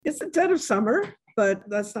It's the dead of summer, but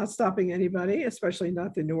that's not stopping anybody, especially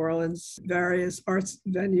not the New Orleans various arts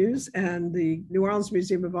venues. And the New Orleans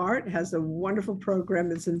Museum of Art has a wonderful program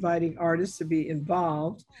that's inviting artists to be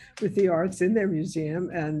involved with the arts in their museum.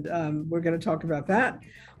 And we're going to talk about that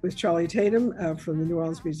with Charlie Tatum from the New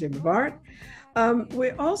Orleans Museum of Art. We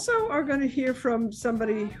also are going to hear from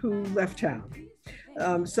somebody who left town.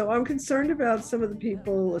 So I'm concerned about some of the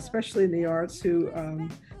people, especially in the arts, who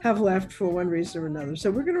have left for one reason or another. So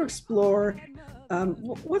we're going to explore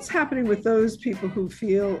what's happening with those people who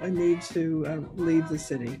feel a need to leave the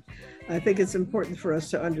city. I think it's important for us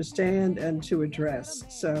to understand and to address.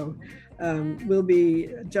 So we'll be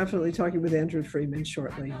definitely talking with Andrew Freeman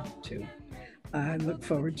shortly too. I look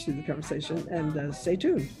forward to the conversation and stay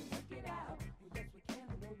tuned.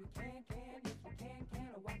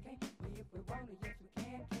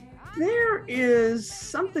 There is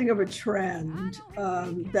something of a trend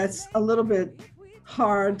that's a little bit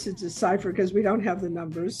hard to decipher because we don't have the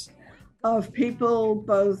numbers of people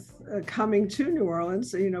both coming to New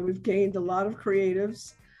Orleans. You know, we've gained a lot of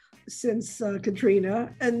creatives since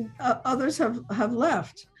Katrina, and others have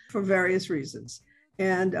left for various reasons.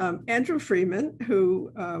 And Andrew Freeman,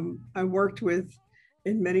 who I worked with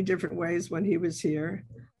in many different ways when he was here,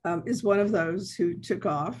 is one of those who took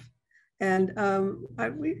off. And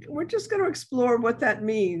we're just going to explore what that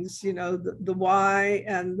means, you know, the why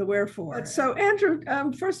and the wherefore. So Andrew,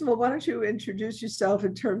 first of all, why don't you introduce yourself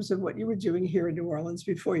in terms of what you were doing here in New Orleans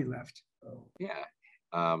before you left? Yeah,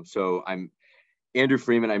 so I'm Andrew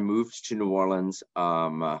Freeman. I moved to New Orleans,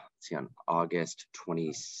 on August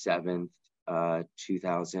 27th,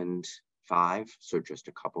 2005. So just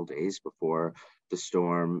a couple days before the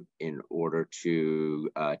storm in order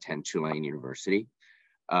to attend Tulane University.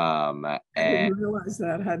 I didn't realize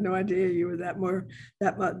that. I had no idea you were that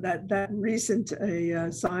recent a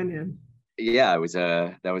sign-in. Yeah,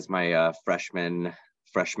 that was my freshman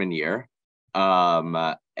year,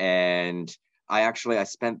 and I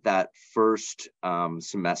spent that first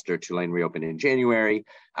semester. Tulane reopened in January,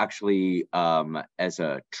 actually as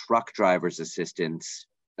a truck driver's assistant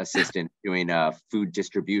doing food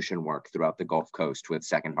distribution work throughout the Gulf Coast with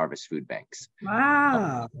Second Harvest Food Banks.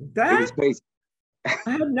 Wow, it was crazy.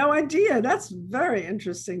 I had no idea. That's very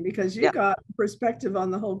interesting because you got perspective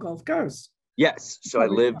on the whole Gulf Coast. Yes. So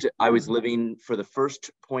I was living for the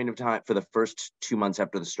first point of time, for the first 2 months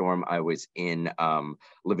after the storm, I was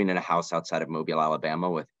living in a house outside of Mobile,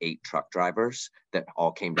 Alabama with 8 truck drivers that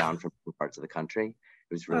all came down from different parts of the country.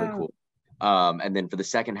 It was really cool. And then for the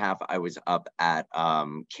second half, I was up at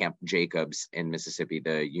Camp Jacobs in Mississippi,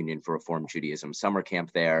 the Union for Reform Judaism summer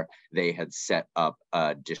camp there. They had set up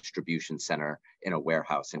a distribution center in a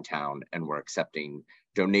warehouse in town and were accepting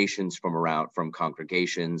donations from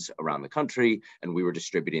congregations around the country, and we were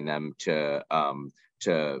distributing them to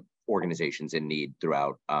organizations in need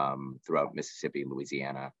throughout Mississippi,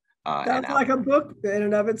 Louisiana. Sounds like a book in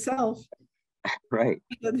and of itself. Right.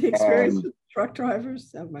 The experience with truck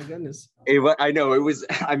drivers. Oh my goodness. I know it was.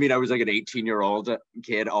 I mean, I was like an 18-year-old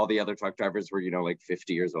kid. All the other truck drivers were, like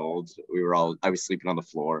 50 years old. I was sleeping on the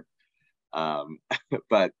floor.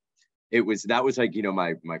 But that was like,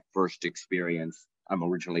 my first experience. I'm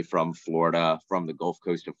originally from Florida, from the Gulf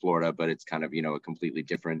Coast of Florida, but it's kind of, a completely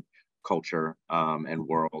different culture and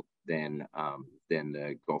world than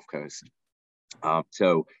the Gulf Coast.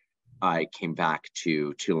 So I came back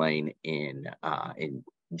to Tulane in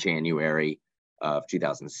January of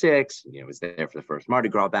 2006. Was there for the first Mardi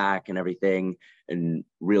Gras back and everything, and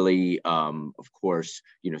really, of course,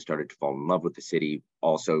 started to fall in love with the city.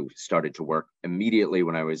 Also started to work immediately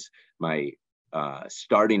when I was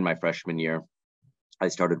starting my freshman year. I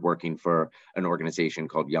started working for an organization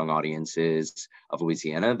called Young Audiences of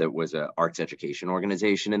Louisiana that was an arts education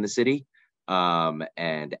organization in the city.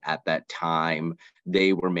 And at that time,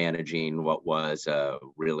 they were managing what was a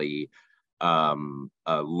really a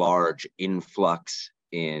large influx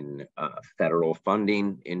in federal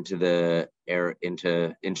funding into New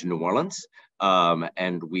Orleans,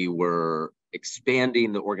 and we were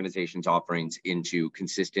expanding the organization's offerings into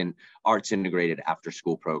consistent arts integrated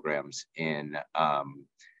after-school programs in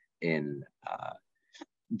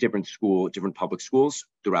different public schools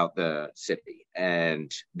throughout the city.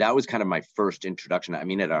 And that was kind of my first introduction. I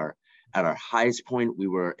mean, at our highest point, we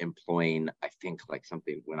were employing, I think, like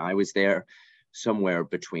something when I was there, somewhere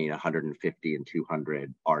between 150 and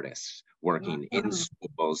 200 artists working in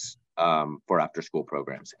schools for after school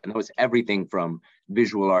programs. And that was everything from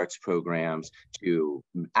visual arts programs to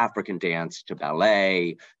African dance, to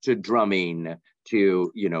ballet, to drumming,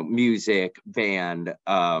 to, music, band.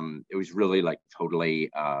 It was really like totally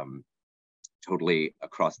totally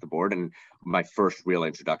across the board, and my first real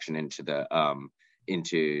introduction into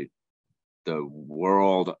the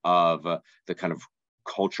world of the kind of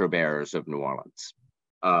culture bearers of New Orleans.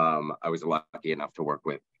 I was lucky enough to work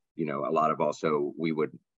with, a lot of, also we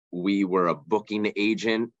were a booking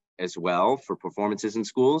agent as well for performances in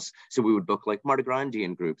schools. So we would book like Mardi Gras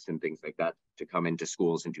Indian groups and things like that to come into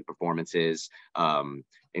schools and do performances.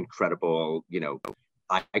 Incredible,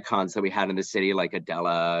 icons that we had in the city, like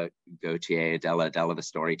Adela Gautier, Adela the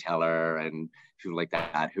storyteller, and people like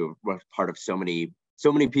that who were part of so many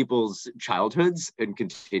people's childhoods and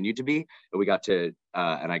continue to be. And we got to,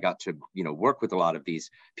 and I got to, work with a lot of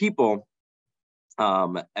these people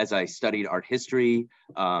as I studied art history.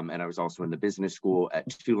 And I was also in the business school at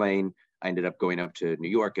Tulane. I ended up going up to New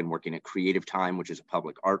York and working at Creative Time, which is a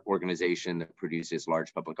public art organization that produces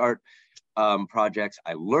large public art projects.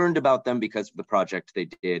 I learned about them because of the project they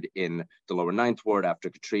did in the Lower Ninth Ward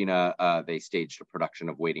after Katrina. They staged a production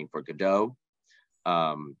of Waiting for Godot,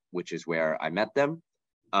 which is where I met them.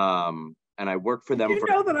 And I worked for them. Did you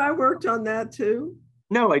know that I worked on that too?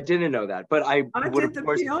 No, I didn't know that, but I would of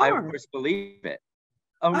course believe it.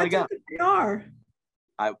 Oh my God. I did the PR.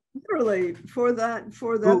 Literally for that.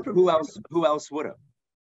 Who else would have?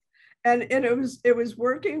 And it was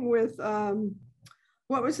working with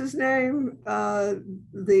what was his name?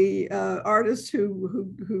 The artist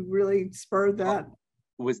who really spurred that.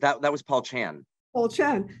 That was Paul Chan. Paul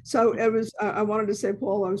Chan. So it was, I wanted to say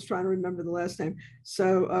Paul, I was trying to remember the last name.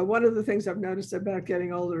 So one of the things I've noticed about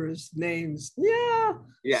getting older is names. Yeah.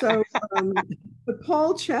 So but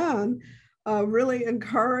Paul Chan really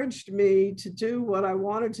encouraged me to do what I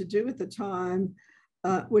wanted to do at the time,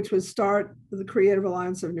 which was start the Creative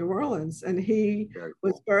Alliance of New Orleans. And he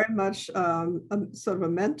was very much sort of a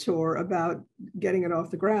mentor about getting it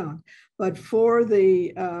off the ground. But for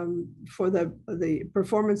the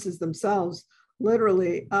performances themselves,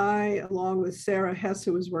 literally, I, along with Sarah Hess,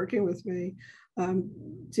 who was working with me,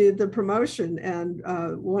 did the promotion. And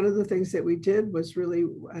one of the things that we did was really,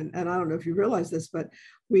 and I don't know if you realize this, but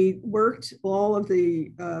we worked all of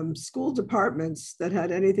the school departments that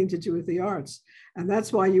had anything to do with the arts. And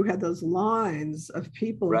that's why you had those lines of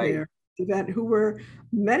people there who were,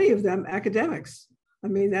 many of them, academics. I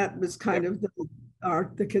mean, that was kind of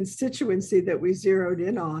the constituency that we zeroed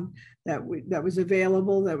in on, that was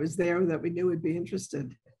available, that was there, that we knew would be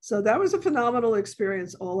interested. So that was a phenomenal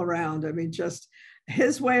experience all around. I mean, just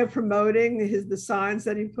his way of promoting the signs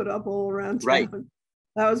that he put up all around town. Right.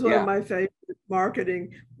 That was one of my favorite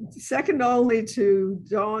marketing, second only to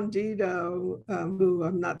Dawn Dido, who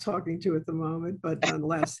I'm not talking to at the moment, but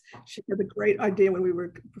nonetheless, she had a great idea when we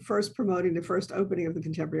were first promoting the first opening of the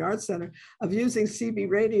Contemporary Arts Center of using CB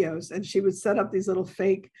radios. And she would set up these little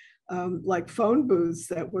fake like phone booths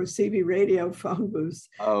that were CB radio phone booths.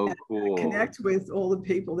 Oh, cool. Connect with all the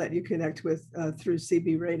people that you connect with through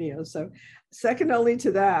CB radio. So second only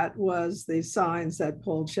to that was the signs that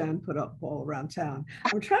Paul Chan put up all around town.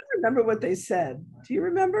 I'm trying to remember what they said. Do you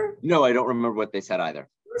remember? No, I don't remember what they said either.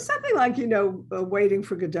 It was something like, Waiting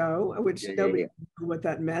for Godot, which nobody knew what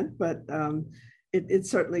that meant, but it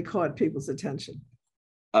certainly caught people's attention.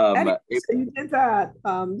 Anyway, so you did that.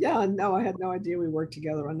 I had no idea we worked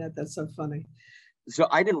together on that. That's so funny. So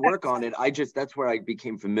I didn't work on it. That's where I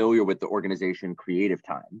became familiar with the organization Creative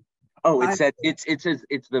Time. Oh, it's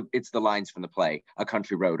the lines from the play, A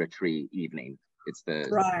Country Road, a Tree Evening. It's the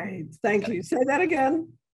right. Thank you. Say that again.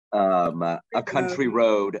 A Country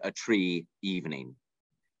Road, a Tree Evening.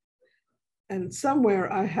 And somewhere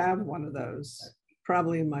I have one of those,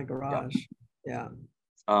 probably in my garage. Yeah.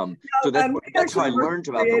 So that's how I learned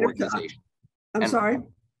about the organization. I'm sorry?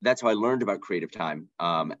 That's how I learned about Creative Time.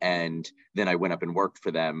 And then I went up and worked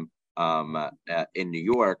for them in New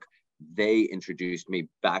York. They introduced me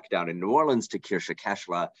back down in New Orleans to Kirsha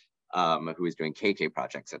Keshla, who was doing KK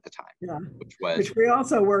projects at the time, which we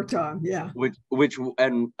also worked on. That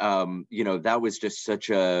was just such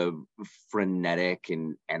a frenetic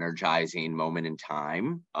and energizing moment in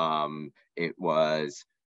time. It was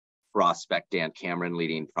Prospect Dan Cameron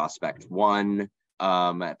leading Prospect 1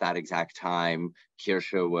 at that exact time.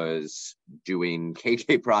 Kirsha was doing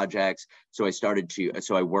KK projects, so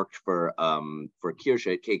I worked for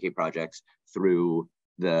Kirsha at KK projects through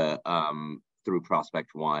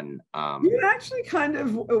Prospect 1. You actually kind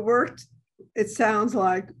of worked, it sounds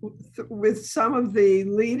like, with some of the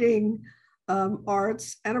leading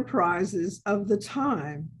arts enterprises of the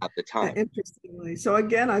time. At the time, interestingly. So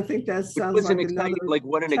again, I think that sounds what an exciting time.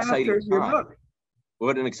 What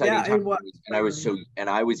an exciting time! And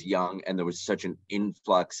I was young, and there was such an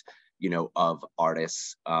influx, of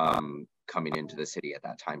artists coming into the city at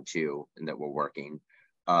that time too, and that were working.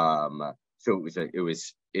 so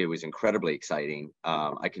it was incredibly exciting.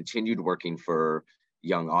 I continued working for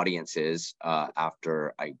young audiences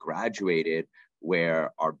after I graduated,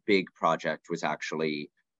 where our big project was actually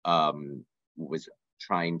was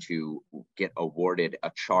trying to get awarded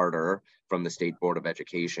a charter from the State Board of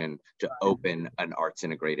Education to open an arts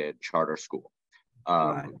integrated charter school,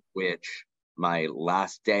 which my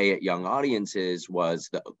last day at Young Audiences was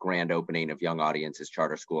the grand opening of Young Audiences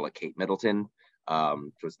Charter School at Cape Middleton,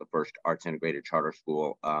 which was the first arts integrated charter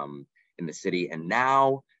school in the city. And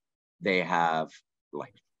now they have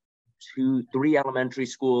like 3 elementary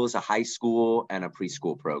schools, a high school, and a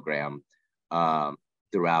preschool program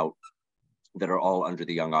throughout that are all under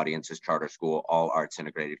the Young Audiences Charter School, all arts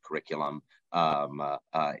integrated curriculum on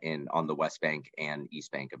the West Bank and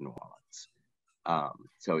East Bank of New Orleans.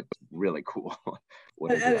 So it's really cool.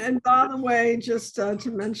 And by the way, just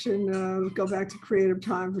to mention, go back to Creative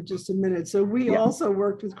Time for just a minute. So we also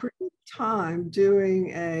worked with Creative Time doing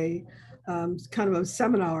a kind of a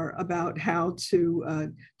seminar about how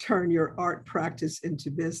to turn your art practice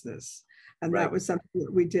into business. And that was something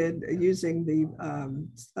that we did using the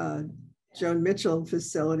Joan Mitchell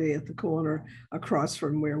facility at the corner across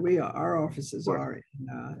from where our offices are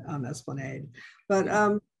on Esplanade.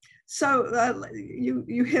 But so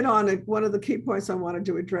you hit on one of the key points I wanted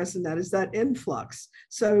to address, and that is that influx.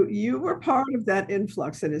 So you were part of that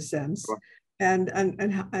influx in a sense,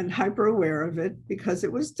 and hyper aware of it because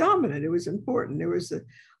it was dominant. It was important. There was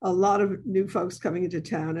a lot of new folks coming into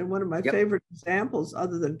town, and one of my favorite examples,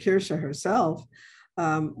 other than Kirsha herself,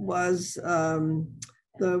 was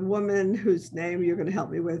the woman whose name you're going to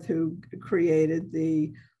help me with, who created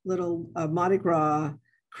the little Mardi Gras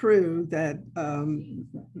crew that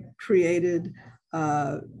created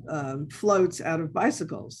floats out of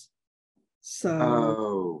bicycles.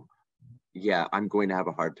 So, I'm going to have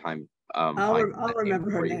a hard time. I'll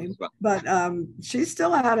remember her name, but she's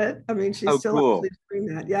still at it. I mean, she's still doing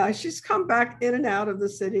that. Yeah, she's come back in and out of the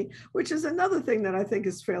city, which is another thing that I think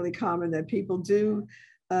is fairly common, that people do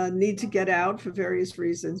need to get out for various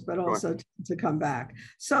reasons, but also to come back.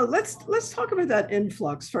 So let's talk about that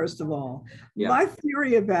influx first of all. My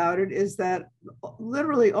theory about it is that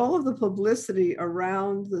literally all of the publicity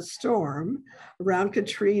around the storm, around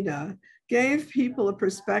Katrina, gave people a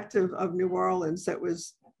perspective of New Orleans that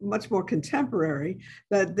was much more contemporary,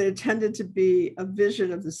 that there tended to be a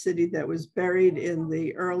vision of the city that was buried in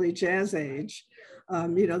the early jazz age, the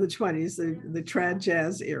 20s, the trad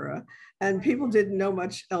jazz era. And people didn't know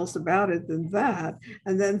much else about it than that.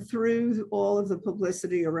 And then through all of the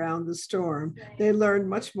publicity around the storm, they learned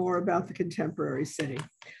much more about the contemporary city.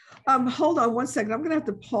 Hold on one second. I'm going to have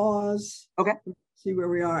to pause. See where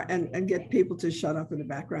we are and get people to shut up in the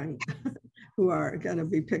background who are going to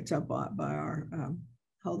be picked up by our,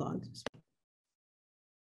 hold on.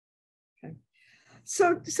 Okay.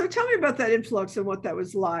 So tell me about that influx and what that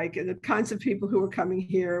was like, and the kinds of people who were coming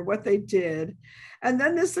here, what they did. And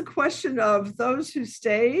then there's the question of those who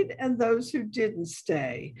stayed and those who didn't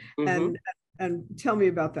stay. And tell me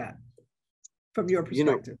about that from your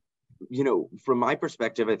perspective. From my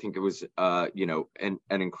perspective, I think it was, an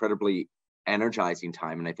incredibly energizing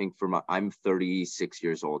time. And I think I'm 36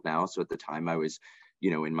 years old now. So at the time I was,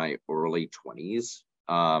 in my early 20s.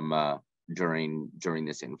 During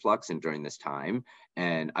this influx and during this time.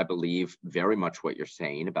 And I believe very much what you're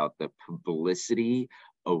saying about the publicity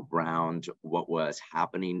around what was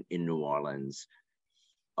happening in New Orleans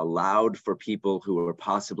allowed for people who were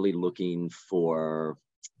possibly looking for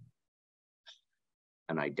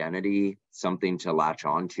an identity, something to latch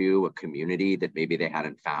onto, a community that maybe they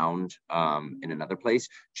hadn't found in another place,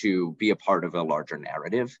 to be a part of a larger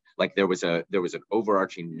narrative. Like there was an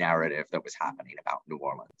overarching narrative that was happening about New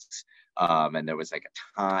Orleans. And there was like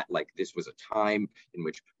a time, like this was a time in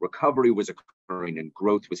which recovery was occurring and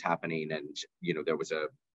growth was happening. And, there was a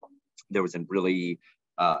really,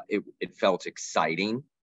 it felt exciting.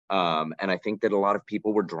 And I think that a lot of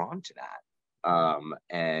people were drawn to that.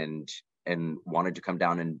 And wanted to come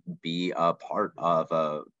down and be a part of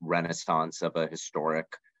a renaissance of a historic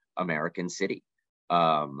American city,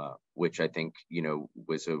 which I think,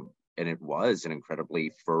 was an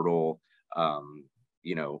incredibly fertile,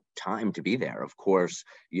 time to be there. Of course,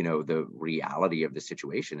 the reality of the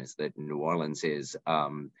situation is that New Orleans is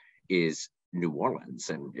New Orleans,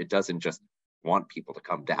 and it doesn't just want people to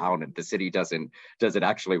come down, and the city doesn't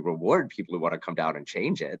actually reward people who want to come down and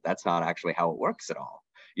change it. That's not actually how it works at all.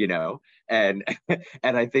 And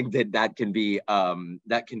I think that can be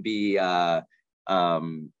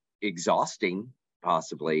exhausting,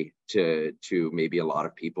 possibly, to maybe a lot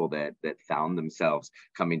of people that found themselves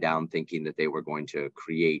coming down thinking that they were going to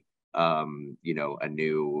create you know, a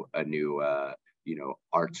new you know,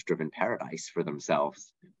 arts-driven paradise for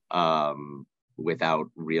themselves, without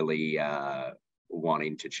really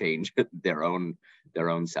wanting to change their own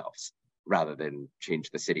selves, rather than change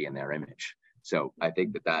the city and their image. So I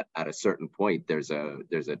think that at a certain point there's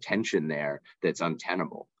a tension there that's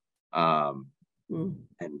untenable, and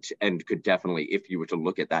could definitely, if you were to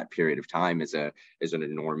look at that period of time as an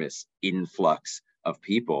enormous influx of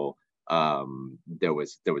people, there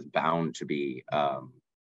was bound to be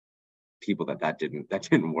people that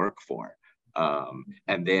didn't work for.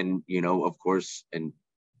 And then, you know, of course, and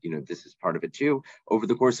you know, this is part of it too, over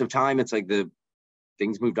the course of time, it's like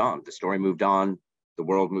things moved on, the story moved on, the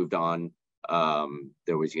world moved on.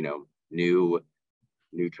 There was, you know, new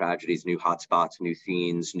tragedies, new hotspots, new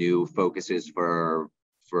scenes, new focuses for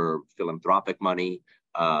philanthropic money,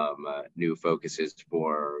 new focuses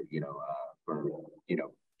for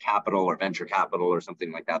capital or venture capital or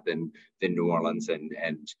something like that than New Orleans, and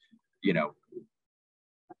you know,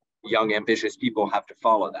 young ambitious people have to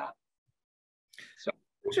follow that. So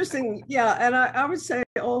interesting. Yeah, and I would say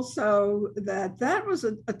also that was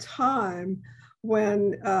a time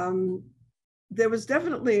when there was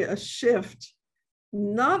definitely a shift,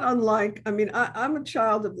 not unlike, I mean, I'm a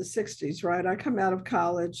child of the 60s, right? I come out of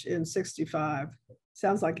college in 65.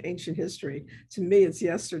 Sounds like ancient history. To me, it's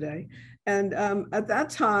yesterday. And at that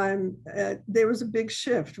time, there was a big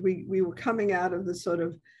shift. We were coming out of the sort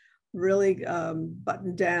of really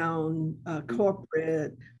buttoned down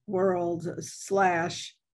corporate world /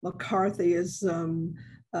 McCarthyism,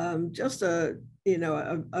 just a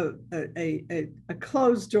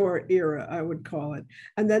closed door era, I would call it.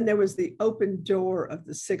 And then there was the open door of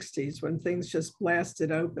the 60s when things just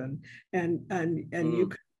blasted open, and you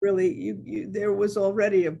could really, there was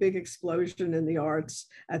already a big explosion in the arts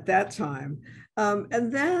at that time.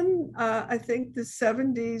 And then I think the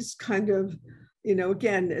 70s kind of, you know,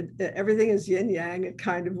 again, everything is yin yang. It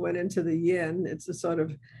kind of went into the yin. It's a sort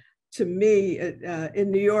of, to me, in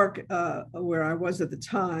New York, where I was at the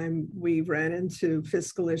time, we ran into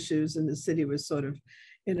fiscal issues, and the city was sort of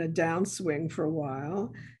in a downswing for a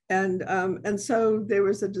while, and so there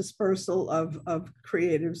was a dispersal of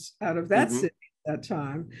creatives out of that city at that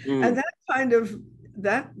time, and that kind of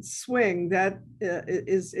that swing that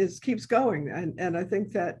is keeps going, and I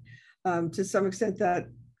think that to some extent that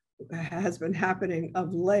has been happening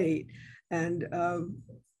of late, and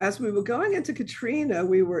as we were going into Katrina,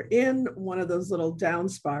 we were in one of those little down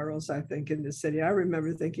spirals, I think, in the city. I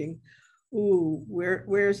remember thinking, ooh,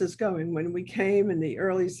 where is this going? When we came in the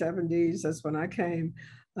early 70s, that's when I came,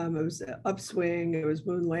 it was an upswing. It was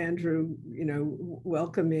Moon Landrieu, you know,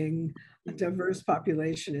 welcoming a diverse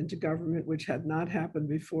population into government, which had not happened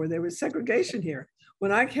before. There was segregation here.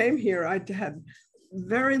 When I came here, I had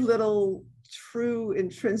very little true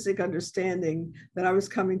intrinsic understanding that I was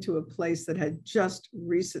coming to a place that had just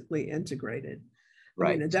recently integrated.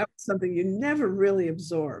 Right. I mean, that was something you never really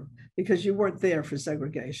absorb because you weren't there for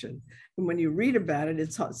segregation. And when you read about it,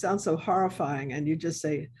 it sounds so horrifying, and you just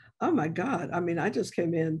say, oh my God. I mean, I just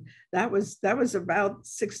came in, that was about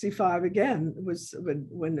 65 again, it was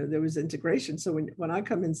when there was integration. So when I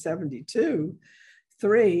come in 72,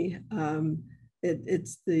 3,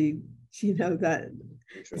 it's the, you know, that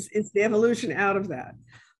it's the evolution out of that.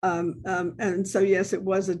 And so, yes, it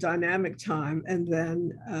was a dynamic time. And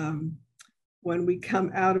then when we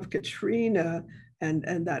come out of Katrina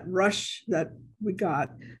and that rush that we got,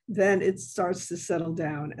 then it starts to settle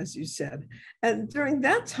down, as you said. And during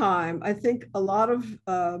that time, I think a lot of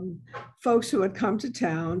folks who had come to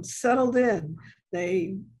town settled in.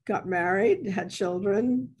 They got married, had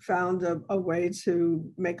children, found a way to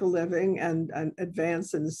make a living and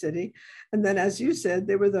advance in the city. And then, as you said,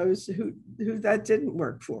 there were those who that didn't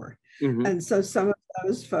work for. And so some of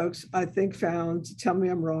those folks, I think, found, tell me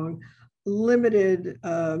I'm wrong,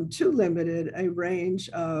 too limited a range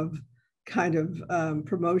of kind of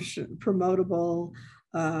promotable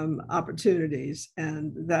opportunities.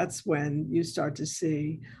 And that's when you start to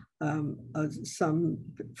see some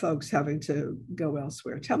folks having to go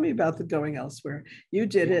elsewhere. Tell me about the going elsewhere. You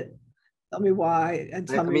did it. Tell me why, and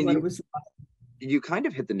tell me what it was like. You kind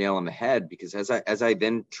of hit the nail on the head, because as I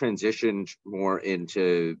then transitioned more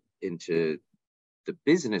into the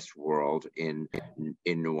business world in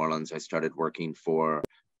New Orleans, I started working for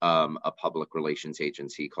a public relations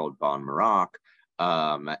agency called Bon Maroc,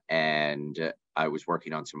 and I was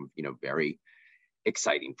working on some, you know, very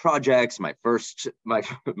exciting projects. My first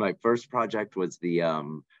project was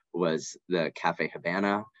the Cafe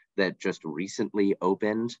Habana that just recently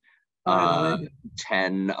opened,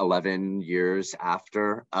 10, 11 years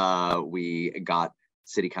after we got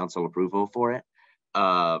city council approval for it.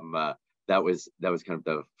 That was kind of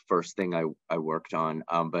the first thing I worked on.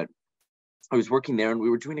 But I was working there and we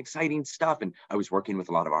were doing exciting stuff, and I was working with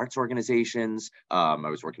a lot of arts organizations. I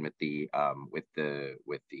was working with the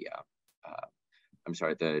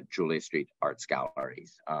the Julia Street Arts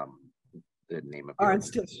Galleries. The name of the Arts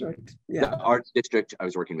District. Yeah. The Arts District. I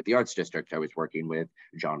was working with the Arts District. I was working with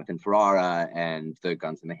Jonathan Ferrara and the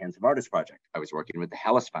Guns in the Hands of Artists Project. I was working with the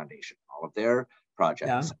Hellas Foundation, all of their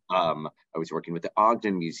projects. Yeah. I was working with the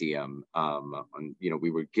Ogden Museum.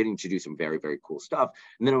 We were getting to do some very, very cool stuff.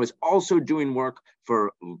 And then I was also doing work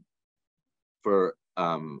for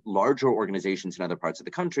larger organizations in other parts of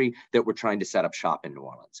the country that were trying to set up shop in New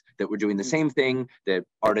Orleans, that were doing the same thing that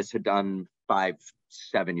artists had done 5-7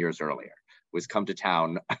 years earlier, was come to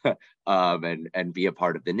town and be a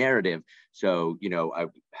part of the narrative. So, I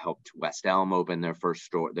helped West Elm open their first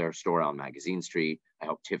store, their store on Magazine Street. I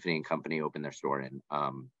helped Tiffany and Company open their store in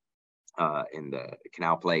the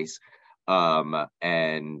Canal Place.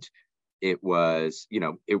 And it was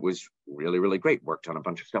really, really great. Worked on a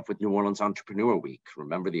bunch of stuff with New Orleans Entrepreneur Week.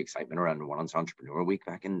 Remember the excitement around New Orleans Entrepreneur Week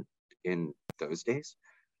back in those days?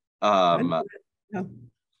 Yeah.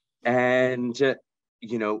 And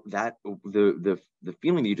that the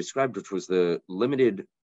feeling that you described, which was the limited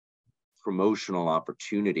promotional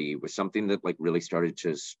opportunity, was something that like really started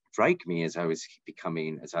to strike me as I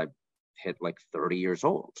hit like 30 years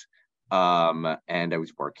old. And I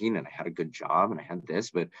was working and I had a good job and I had this,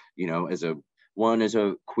 but as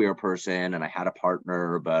a queer person, and I had a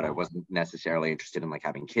partner, but I wasn't necessarily interested in like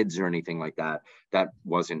having kids or anything like that. That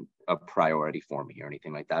wasn't a priority for me or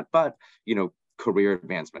anything like that. But career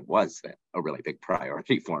advancement was a really big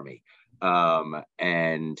priority for me.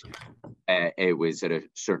 And it was at a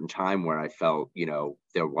certain time where I felt,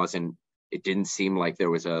 it didn't seem like there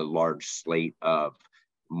was a large slate of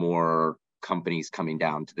more companies coming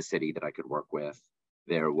down to the city that I could work with.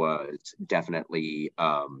 There was definitely,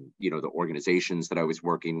 the organizations that I was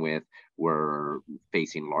working with were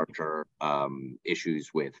facing larger issues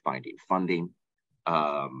with finding funding.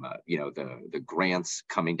 The grants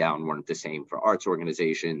coming down weren't the same for arts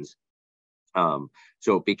organizations. So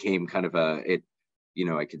it became kind of I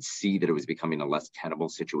could see that it was becoming a less tenable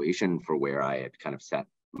situation for where I had kind of set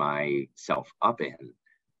myself up in.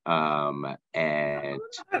 And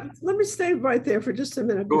let me stay right there for just a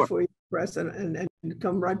minute. Sure. Before you press and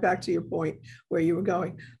come right back to your point where you were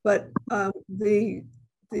going. But the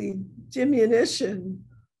diminution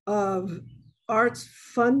of arts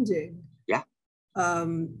funding. Yeah.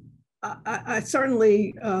 I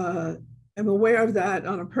certainly am aware of that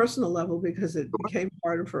on a personal level, because it became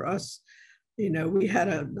harder for us. We had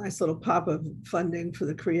a nice little pop of funding for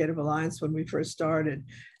the Creative Alliance when we first started.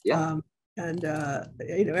 Yeah.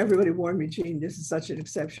 Everybody warned me, Gene, this is such an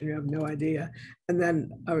exception, you have no idea. And then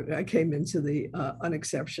I came into the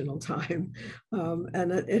unexceptional time,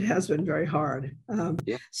 and it has been very hard.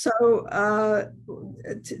 Yeah. So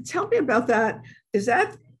tell me about that. Is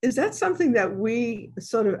that something that we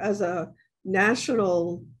sort of, as a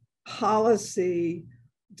national policy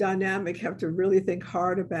dynamic, have to really think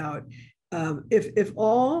hard about? If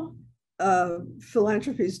all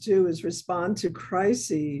philanthropies do is respond to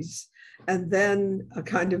crises and then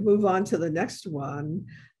kind of move on to the next one,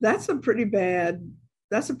 that's a pretty bad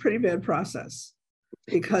process.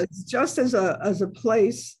 Because just as a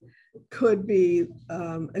place could be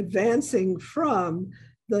advancing from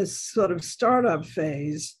the sort of startup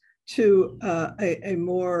phase to a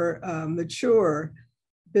more mature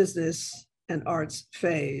business and arts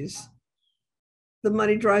phase, the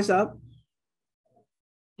money dries up.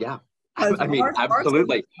 Yeah,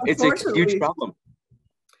 absolutely. It's a huge problem.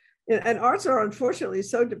 And arts are unfortunately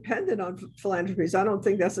so dependent on philanthropies. I don't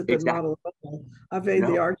think that's a good model at all. I've made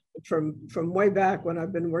the argument from way back when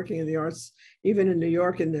I've been working in the arts, even in New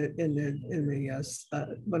York when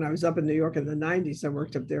I was up in New York in the 90s. I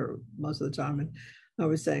worked up there most of the time, and I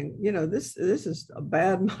was saying, this is a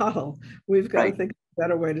bad model. We've got to think of a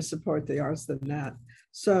better way to support the arts than that.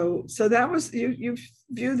 So that was, you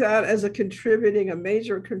view that as a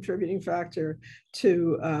major contributing factor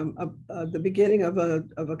to the beginning of a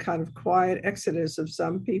kind of quiet exodus of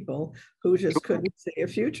some people who just couldn't see a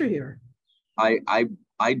future here. I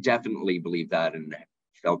definitely believe that and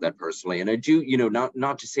felt that personally. And I do,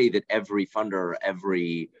 not to say that every funder,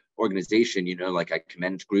 every organization, like I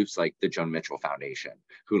commend groups like the Joan Mitchell Foundation,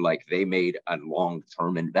 who they made a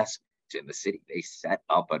long-term investment in the city. They set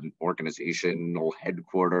up an organizational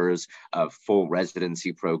headquarters, a full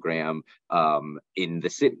residency program in the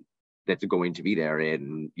city that's going to be there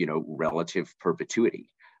in relative perpetuity,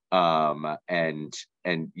 and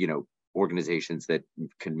organizations that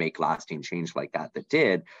can make lasting change like that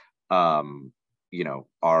did.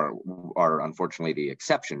 are unfortunately the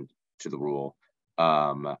exception to the rule.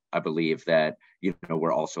 I believe that,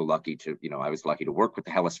 we're also lucky to, I was lucky to work with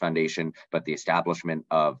the Hellas Foundation, but the establishment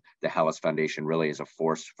of the Hellas Foundation really as a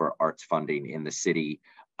force for arts funding in the city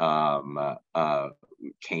came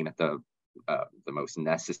at the most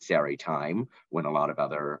necessary time when a lot of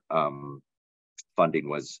other funding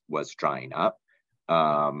was drying up,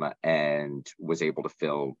 and was able to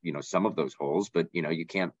fill, some of those holes, but, you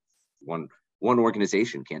can't, one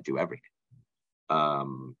organization can't do everything.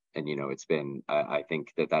 And, it's been, I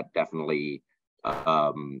think that definitely,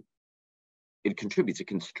 it contributes, it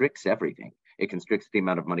constricts everything. It constricts the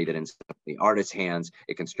amount of money that ends up in the artist's hands.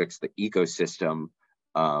 It constricts the ecosystem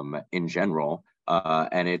in general.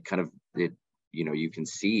 And it kind of, you can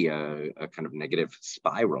see a kind of negative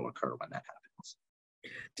spiral occur when that happens.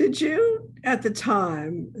 Did you, at the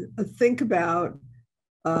time, think about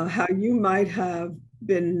how you might have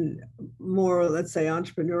been more, let's say,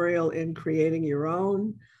 entrepreneurial in creating your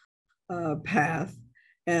own path,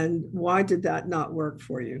 and why did that not work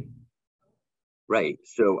for you? Right.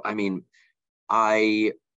 So, I mean,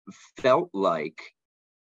 I felt like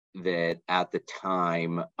that at the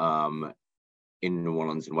time in New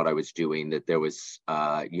Orleans and what I was doing, that there was,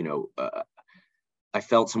 I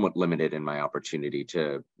felt somewhat limited in my opportunity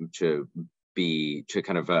to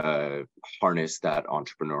kind of harness that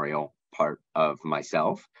entrepreneurial part of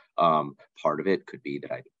myself. Part of it could be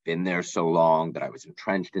that I'd been there so long that I was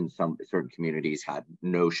entrenched in some certain communities, had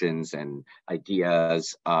notions and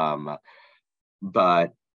ideas, but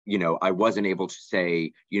I wasn't able to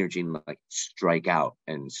say, Gene, like strike out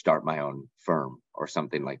and start my own firm or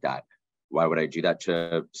something like that. Why would I do that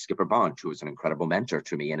to Skipper Bond, who was an incredible mentor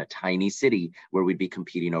to me in a tiny city where we'd be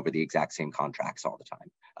competing over the exact same contracts all the time?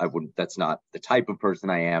 That's not the type of person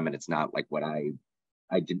I am, and it's not like what I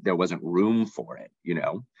did. There wasn't room for it,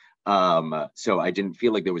 so I didn't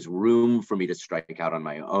feel like there was room for me to strike out on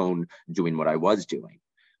my own doing what I was doing.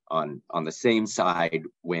 On the same side,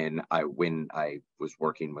 when I was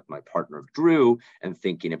working with my partner Drew and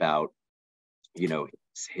thinking about,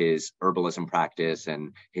 his herbalism practice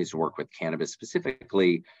and his work with cannabis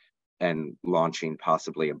specifically, and launching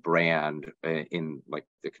possibly a brand in like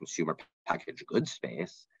the consumer packaged goods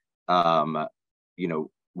space, one,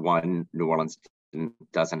 New Orleans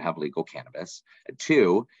doesn't have legal cannabis.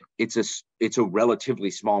 Two, it's a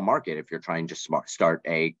relatively small market if you're trying to start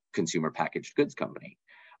a consumer packaged goods company.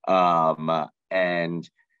 And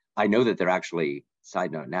I know that there actually,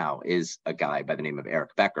 side note now, is a guy by the name of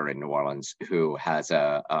Eric Becker in New Orleans who has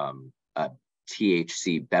a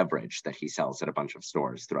THC beverage that he sells at a bunch of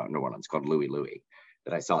stores throughout New Orleans called Louie Louie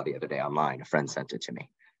that I saw the other day online. A friend sent it to me.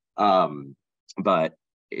 But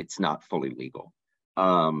it's not fully legal.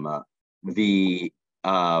 The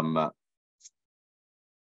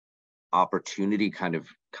opportunity kind of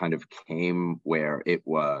came where it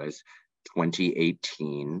was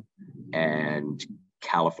 2018 and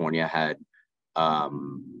California had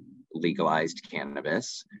legalized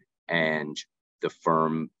cannabis, and the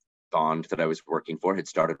firm Bond that I was working for had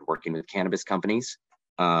started working with cannabis companies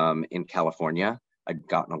in California. I'd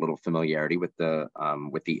gotten a little familiarity with the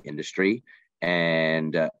industry,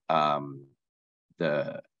 and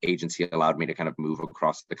the agency allowed me to kind of move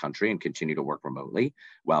across the country and continue to work remotely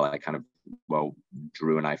while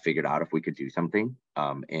Drew and I figured out if we could do something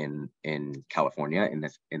in California in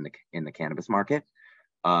the cannabis market.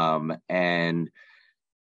 And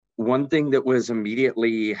one thing that was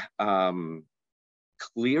immediately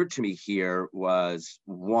clear to me here was,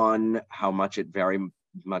 one, how much it very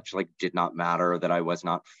much did not matter that I was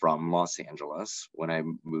not from Los Angeles when I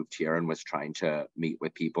moved here and was trying to meet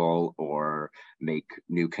with people or make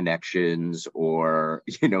new connections or,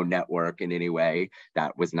 network in any way.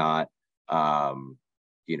 That was not, a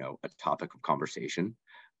topic of conversation.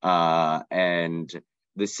 And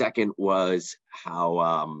the second was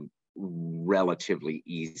how relatively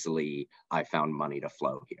easily I found money to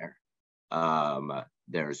flow here.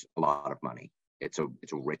 There's a lot of money. It's a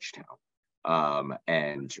rich town.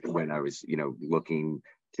 And when I was, looking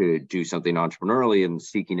to do something entrepreneurially and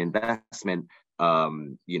seeking investment,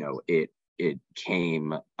 it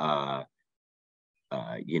came,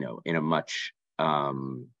 in a much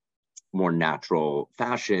more natural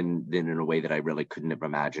fashion than in a way that I really couldn't have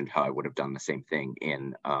imagined how I would have done the same thing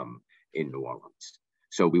in New Orleans.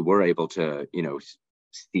 So we were able to,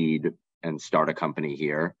 seed and start a company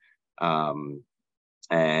here. And,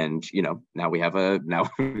 now we have now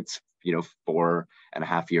it's,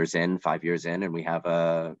 4.5 years in, 5 years in, and we have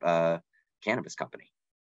a cannabis company.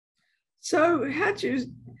 So had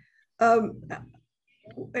you,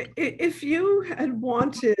 if you had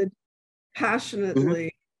wanted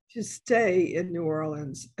passionately to stay in New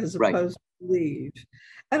Orleans as Right. opposed to leave.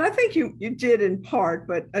 And I think you did in part,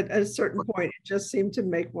 but at a certain point, it just seemed to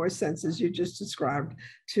make more sense, as you just described,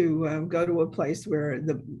 to go to a place where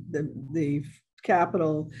the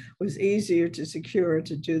capital was easier to secure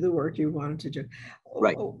to do the work you wanted to do.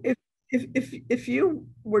 Right. If you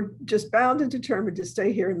were just bound and determined to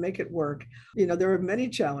stay here and make it work, there are many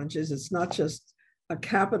challenges. It's not just a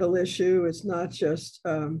capital issue. It's not just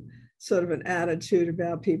sort of an attitude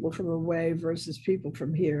about people from away versus people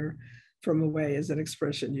from here. From away is an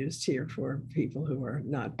expression used here for people who are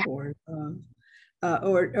not born.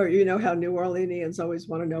 Or how New Orleanians always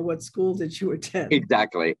want to know, what school did you attend?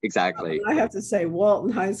 Exactly. I have to say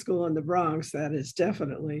Walton High School in the Bronx. That is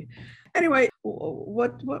definitely. Anyway,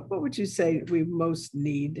 what would you say we most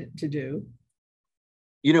need to do?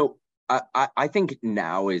 I think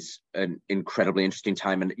now is an incredibly interesting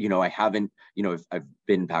time. And, I haven't, I've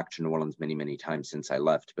been back to New Orleans many, many times since I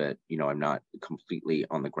left, but, I'm not completely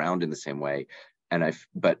on the ground in the same way.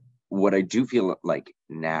 But what I do feel like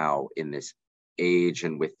now in this age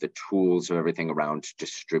and with the tools of everything around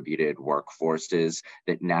distributed workforces,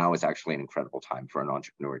 that now is actually an incredible time for an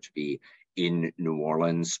entrepreneur to be in New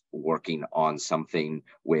Orleans working on something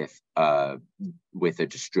with a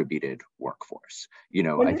distributed workforce. When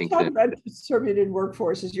I you're think talking about distributed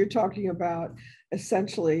workforces, you're talking about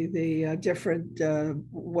essentially the different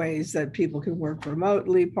ways that people can work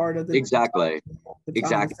remotely. Part of the exactly.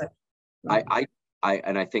 Right.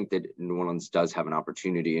 I think that New Orleans does have an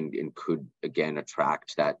opportunity and could again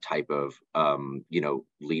attract that type of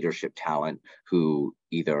leadership talent who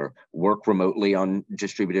either work remotely on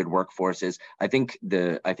distributed workforces. I think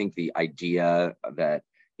the idea that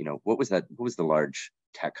what was the large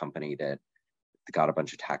tech company that got a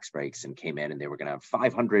bunch of tax breaks and came in and they were going to have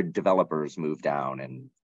 500 developers move down and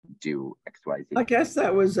do XYZ. I guess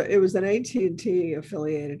it was an AT&T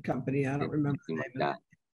affiliated company. I don't remember the name of it.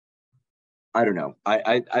 I don't know.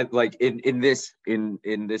 I like in this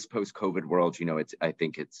post-COVID world, I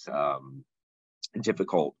think it's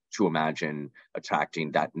difficult to imagine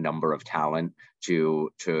attracting that number of talent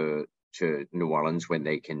to New Orleans when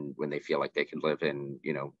they feel like they can live in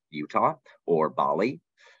Utah or Bali,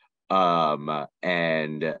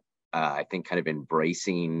 and I think kind of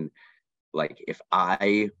embracing, like, if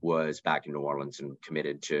I was back in New Orleans and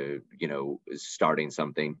committed to starting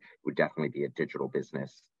something, it would definitely be a digital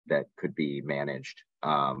business that could be managed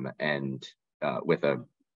and with a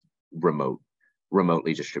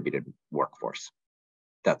remotely distributed workforce.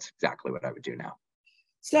 That's exactly what I would do now.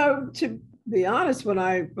 So to be honest, when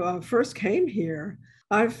I first came here,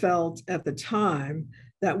 I felt at the time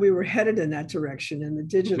that we were headed in that direction, in the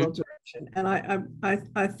digital direction. And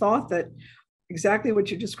I thought that exactly what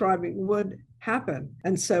you're describing would happen.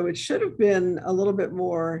 And so it should have been a little bit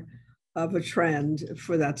more of a trend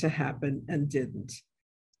for that to happen, and didn't.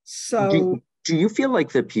 So do you feel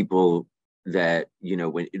like the people that,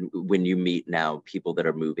 when you meet now, people that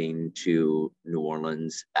are moving to New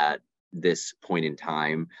Orleans at this point in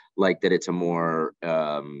time, like that it's a more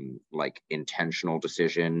like intentional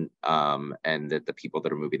decision, and that the people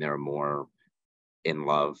that are moving there are more in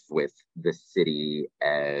love with the city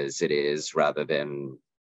as it is rather than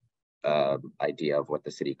idea of what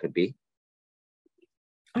the city could be?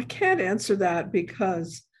 I can't answer that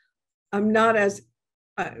because I'm not as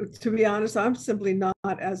to be honest, I'm simply not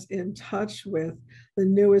as in touch with the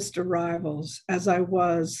newest arrivals as I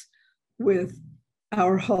was with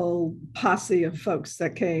our whole posse of folks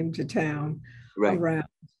that came to town around.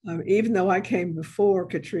 Even though I came before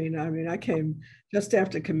Katrina, I mean, I came just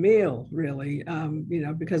after Camille, really,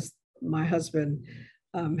 because my husband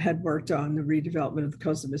had worked on the redevelopment of the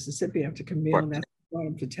coast of Mississippi after Camille, and that's brought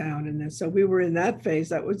him to town. And then, so we were in that phase.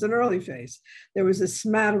 That was an early phase. There was a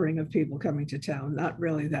smattering of people coming to town, not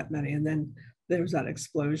really that many. And then there was that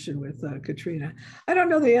explosion with Katrina. I don't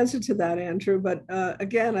know the answer to that, Andrew, but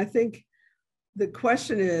again, I think the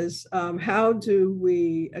question is, how do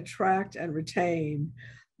we attract and retain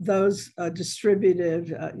those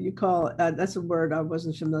distributed, you call, that's a word I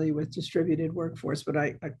wasn't familiar with, distributed workforce, but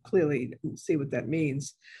I clearly see what that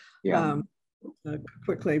means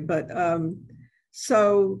quickly. But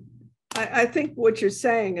so I think what you're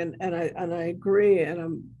saying, and I agree,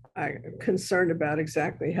 and I'm concerned about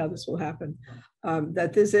exactly how this will happen,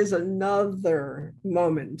 that this is another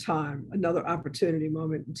moment in time, another opportunity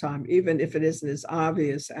moment in time, even if it isn't as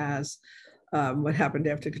obvious as what happened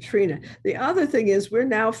after Katrina. The other thing is we're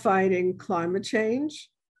now fighting climate change,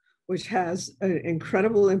 which has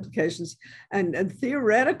incredible implications. And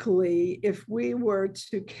theoretically, if we were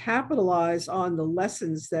to capitalize on the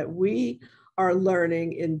lessons that we are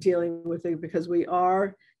learning in dealing with it, because we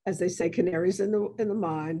are as they say, canaries in the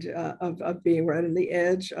mind of being right on the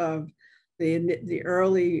edge of the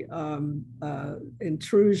early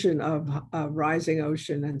intrusion of rising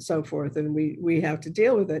ocean and so forth, and we have to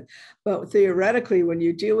deal with it. But theoretically, when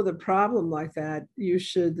you deal with a problem like that, the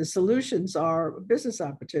solutions are business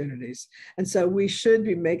opportunities, and so we should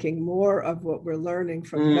be making more of what we're learning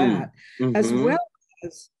from that, as well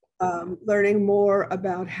as learning more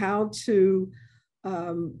about how to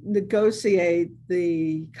negotiate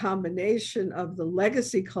the combination of the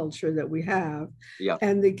legacy culture that we have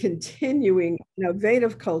and the continuing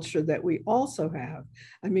innovative culture that we also have.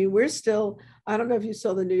 I mean, we're still, I don't know if you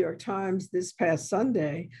saw the New York Times this past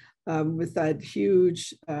Sunday with that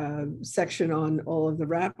huge section on all of the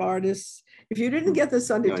rap artists. If you didn't get the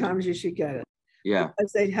Sunday Times, you should get it. Yeah.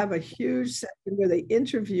 Because they have a huge section where they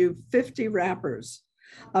interview 50 rappers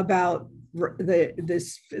about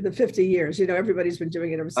the 50 years. Everybody's been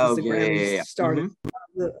doing it ever since the Grammys started.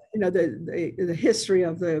 The history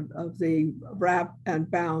of the rap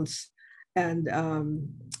and bounce and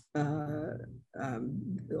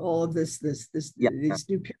all of these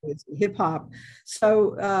new periods in hip hop.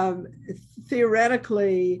 So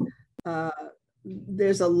theoretically,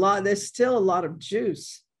 there's still a lot of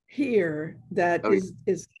juice here that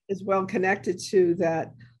is well connected to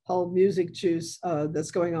that whole music juice that's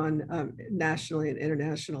going on nationally and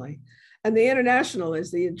internationally. And the international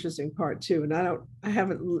is the interesting part too. And I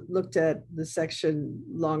haven't looked at the section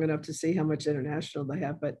long enough to see how much international they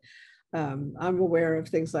have, but I'm aware of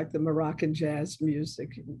things like the Moroccan jazz music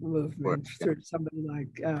movement through somebody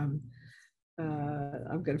like, I'm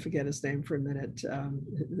going to forget his name for a minute,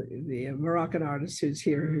 the Moroccan artist who's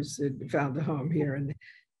here, who's found a home here. And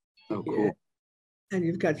cool. And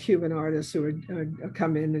you've got Cuban artists who are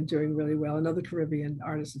come in and doing really well, and other Caribbean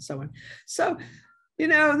artists and so on. So,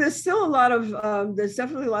 there's still there's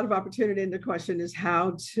definitely a lot of opportunity. And the question is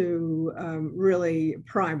how to really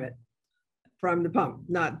prime the pump,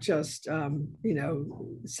 not just,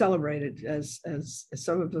 celebrate it as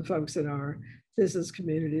some of the folks in our business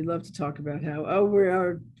community love to talk about how, we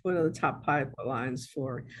are one of the top pipelines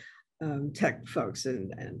for tech folks,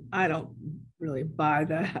 and I don't really buy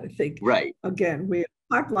that. I think again, we have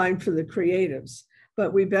a pipeline for the creatives,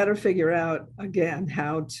 but we better figure out again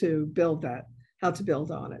how to build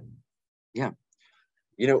on it. Yeah.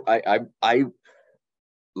 I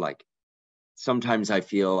like, sometimes I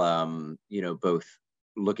feel both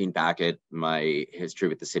looking back at my history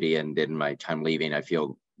with the city and in my time leaving, I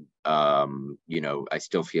feel I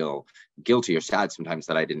still feel guilty or sad sometimes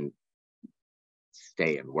that I didn't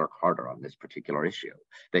stay and work harder on this particular issue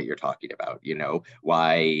that you're talking about.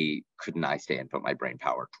 Why couldn't I stay and put my brain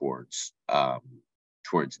power towards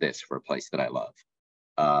this for a place that I love?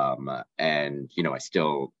 And I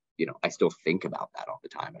still think about that all the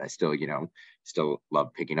time, and I still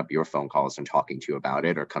love picking up your phone calls and talking to you about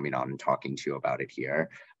it, or coming on and talking to you about it here,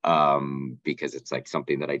 because it's like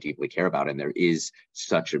something that I deeply care about. And there is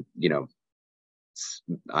such a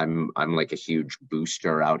I'm like a huge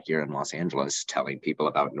booster out here in Los Angeles, telling people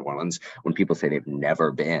about New Orleans. When people say they've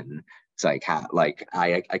never been, it's like,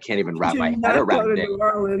 I can't even wrap my head around it.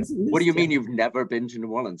 What do you mean you've never been to New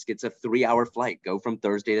Orleans? It's a 3-hour flight. Go from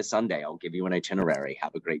Thursday to Sunday. I'll give you an itinerary.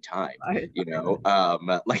 Have a great time.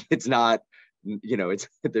 Like, it's not,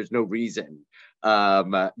 there's no reason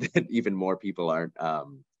that even more people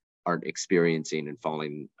aren't experiencing and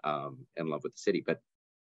falling in love with the city. But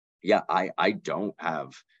yeah, I don't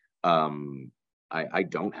have I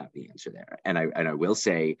don't have the answer there, and I will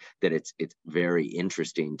say that it's very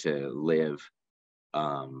interesting to live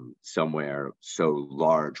somewhere so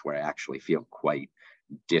large where I actually feel quite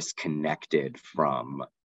disconnected from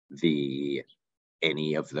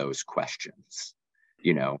any of those questions.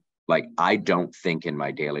 Like, I don't think in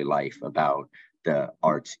my daily life about the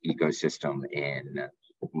arts ecosystem in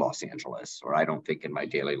Los Angeles, or I don't think in my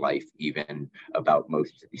daily life even about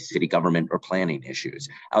most city government or planning issues,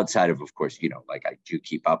 outside of course, like, I do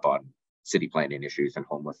keep up on city planning issues and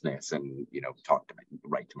homelessness, and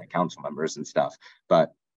write to my council members and stuff,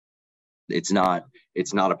 but it's not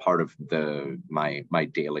a part of my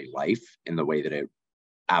daily life in the way that it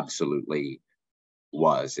absolutely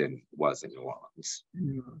was in New Orleans.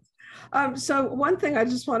 So one thing I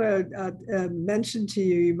just want to mention to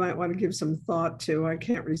you, you might want to give some thought to. I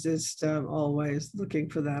can't resist always looking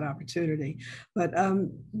for that opportunity. But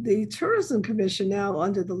the Tourism Commission, now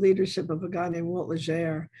under the leadership of a guy named Walt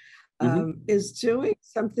Legere, is doing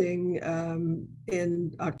something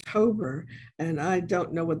in October, and I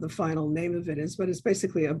don't know what the final name of it is, but it's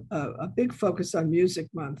basically a big focus on Music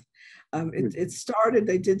Month. It started,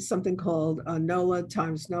 they did something called NOLA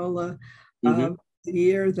times NOLA, the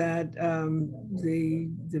year that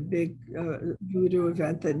the big voodoo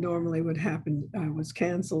event that normally would happen was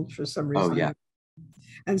canceled for some Oh reason. yeah,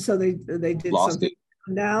 And so they did lost something. it.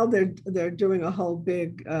 Now they're doing a whole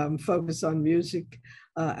big focus on music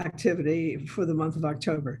activity for the month of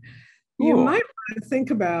October. You Cool. might want to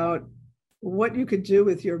think about what you could do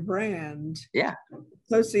with your brand Yeah.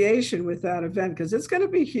 association with that event, because it's going to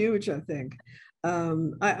be huge, I think.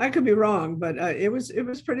 I could be wrong, but it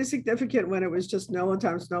was pretty significant when it was just Nola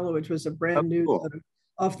Times Nola, which was a Oh, brand new cool. sort of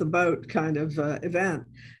off the boat kind of event.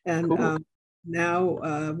 And Cool.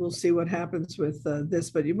 now we'll see what happens with this,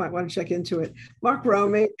 but you might want to check into it. Mark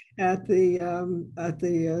Romick at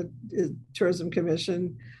the Tourism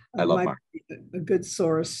Commission I love might Mark. be a good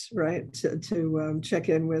source, right, to check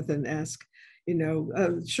in with and ask.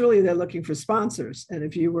 Surely they're looking for sponsors, and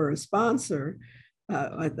if you were a sponsor,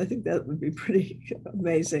 I think that would be pretty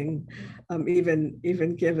amazing.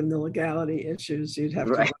 Even given the legality issues, you'd have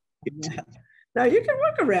Right. to. That. Now you can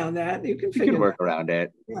work around that. You can figure. You can work around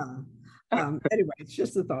it. Yeah. Anyway, it's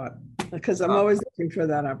just a thought because I'm always looking for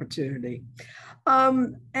that opportunity.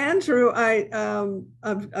 Andrew,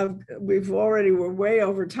 we're way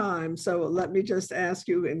over time, so let me just ask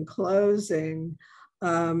you in closing.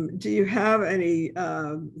 Do you have any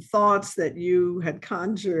thoughts that you had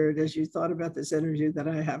conjured as you thought about this interview that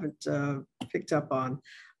I haven't picked up on?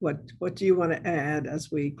 What do you want to add as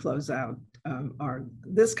we close out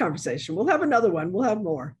this conversation? We'll have another one. We'll have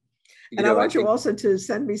more. And I want you also to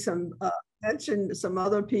send me mention some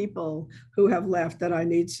other people who have left that I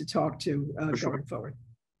need to talk to going forward.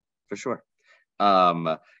 For sure.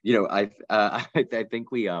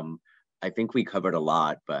 I think we covered a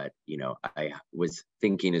lot, but I was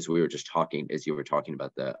thinking as you were talking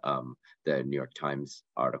about the New York Times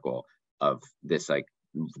article of this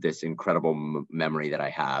this incredible memory that I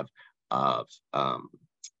have of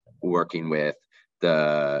working with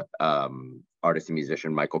the artist and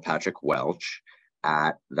musician Michael Patrick Welch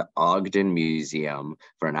at the Ogden Museum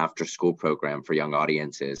for an after-school program for young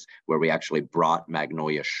audiences, where we actually brought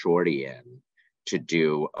Magnolia Shorty in to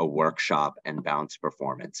do a workshop and bounce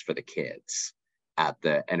performance for the kids and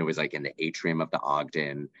it was in the atrium of the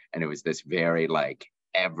Ogden, and it was this very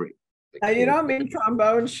you don't mean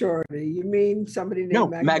Trombone Shorty, you mean somebody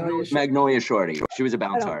named Magnolia Shorty. She was a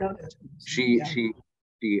bounce artist. She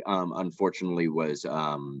unfortunately was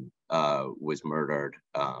murdered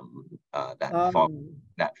that following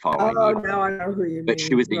year. Now I know who you mean. But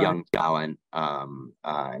she was a young talent in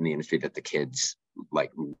the industry that the kids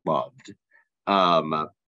loved,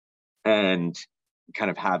 and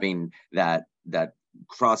kind of having that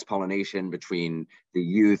cross-pollination between the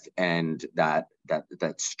youth and that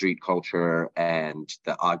street culture and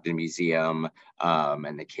the Ogden Museum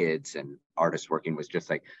and the kids and artists working was just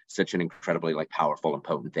such an incredibly powerful and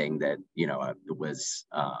potent thing that was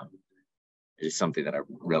is something that I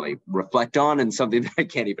really reflect on, and something that I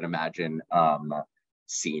can't even imagine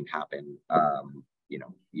seeing happen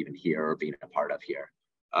even here or being a part of here.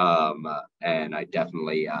 And I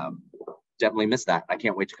definitely miss that. I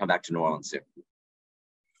can't wait to come back to New Orleans soon.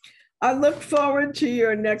 I look forward to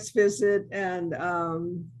your next visit, and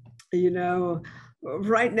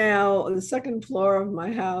right now the second floor of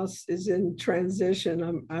my house is in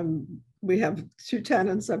transition. We have 2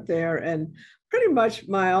 tenants up there, and pretty much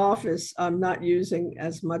my office I'm not using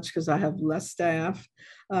as much because I have less staff,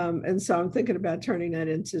 and so I'm thinking about turning that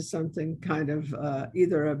into something kind of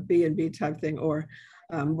either a B&B type thing or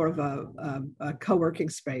more of a co-working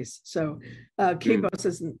space. So keep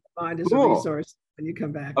us in mind as a resource when you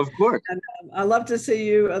come back. Of course. And I love to see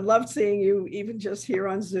you. I love seeing you, even just here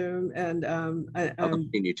on Zoom. And I love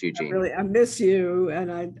seeing you too, Jean. I miss you,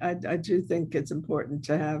 and I do think it's important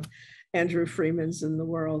to have Andrew Freemans in the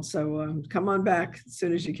world. So come on back as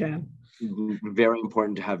soon as you can. Very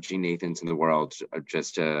important to have Jean Nathans in the world.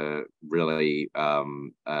 Just really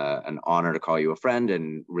an honor to call you a friend,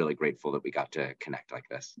 and really grateful that we got to connect like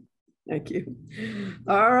this. Thank you.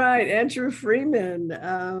 All right, Andrew Freeman.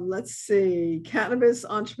 Let's see, cannabis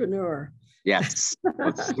entrepreneur. Yes,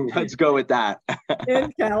 let's go with that.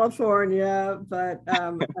 In California, but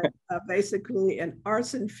basically an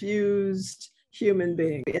arts-infused human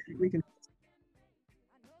being.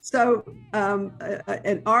 So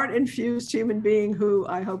an art-infused human being who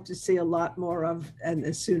I hope to see a lot more of, and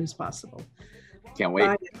as soon as possible. Can't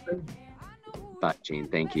wait. Bye, Jean.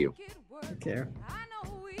 Thank you. Take care.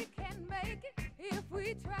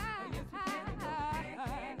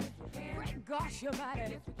 Gosh, your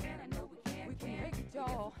body. We can make it,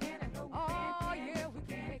 y'all. Oh, yeah, we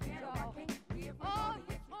can make it, y'all.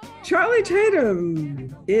 Charlie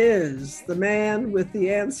Tatum is the man with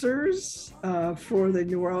the answers for the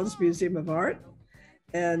New Orleans Museum of Art.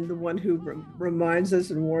 and the one who reminds us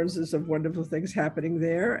and warns us of wonderful things happening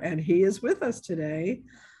there. And he is with us today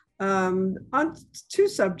on two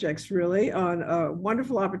subjects, really, on a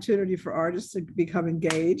wonderful opportunity for artists to become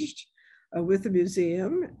engaged with the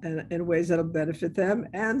museum and in ways that'll benefit them.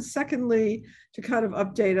 And secondly, to kind of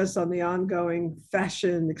update us on the ongoing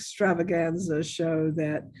fashion extravaganza show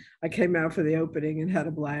that I came out for the opening and had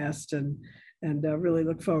a blast, and really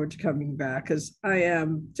look forward to coming back, because I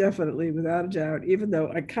am definitely, without a doubt, even though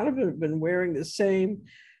I kind of have been wearing the same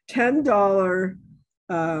 $10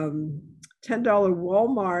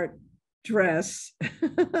 Walmart dress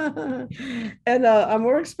and a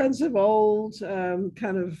more expensive old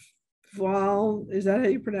kind of voile. Is that how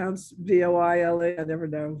you pronounce voile? I never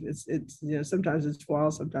know. It's sometimes it's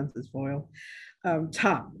voile, sometimes it's voile.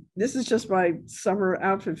 Top. This is just my summer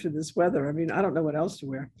outfit for this weather. I mean, I don't know what else to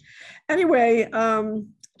wear. Anyway,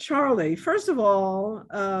 Charlie, first of all,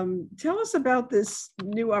 tell us about this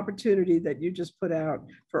new opportunity that you just put out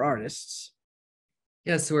for artists.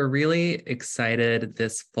 Yeah, so we're really excited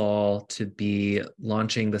this fall to be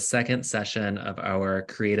launching the second session of our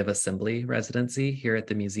Creative Assembly residency here at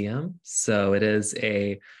the museum. So it is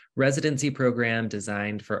a residency program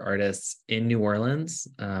designed for artists in New Orleans,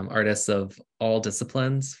 artists of all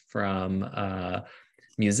disciplines, from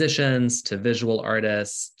musicians to visual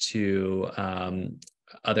artists to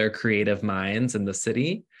other creative minds in the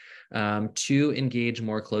city, to engage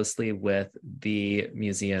more closely with the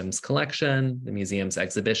museum's collection, the museum's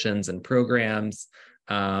exhibitions and programs,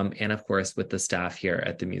 and of course with the staff here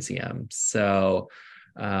at the museum. So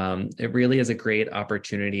it really is a great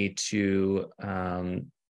opportunity to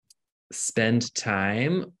spend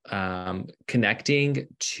time connecting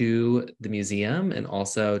to the museum and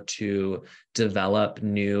also to develop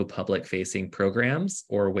new public-facing programs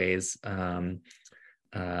or ways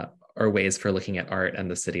for looking at art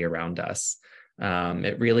and the city around us.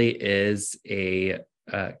 It really is a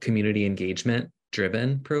community engagement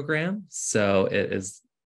driven program. So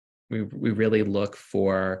we really look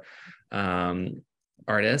for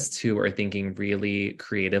artists who are thinking really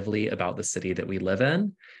creatively about the city that we live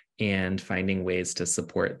in and finding ways to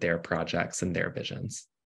support their projects and their visions.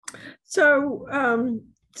 So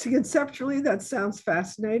conceptually, that sounds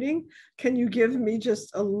fascinating. Can you give me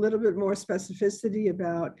just a little bit more specificity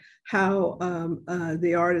about how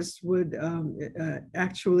the artists would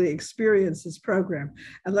actually experience this program?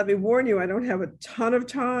 And let me warn you, I don't have a ton of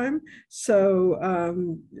time. So,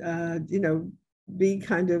 be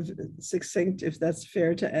kind of succinct if that's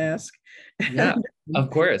fair to ask. Yeah, of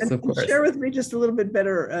course, of course. Share with me just a little bit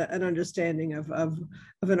better an understanding of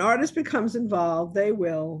an artist becomes involved, they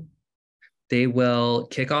will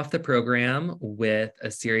kick off the program with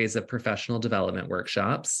a series of professional development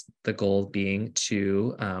workshops, the goal being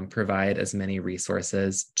to provide as many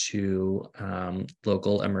resources to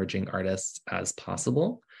local emerging artists as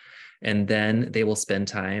possible. And then they will spend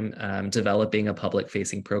time developing a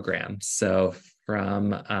public-facing program. So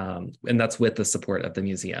and that's with the support of the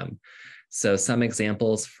museum. So some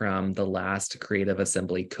examples from the last Creative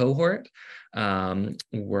Assembly cohort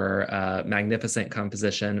were a magnificent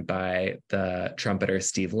composition by the trumpeter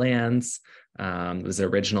Steve Lands. It was an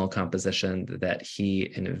original composition that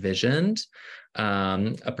he envisioned.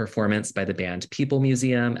 A performance by the band People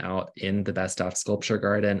Museum out in the Bestoff Sculpture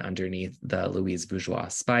Garden underneath the Louise Bourgeois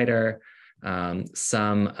Spider. I'm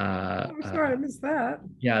sorry, I missed that.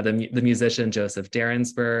 Yeah, the musician Joseph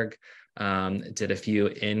Derensberg did a few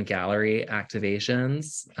in-gallery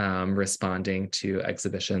activations, responding to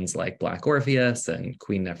exhibitions like Black Orpheus and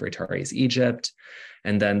Queen Nefertari's Egypt.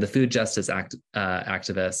 And then the food justice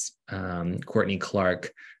activist, Courtney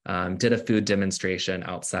Clark, did a food demonstration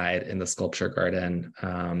outside in the sculpture garden,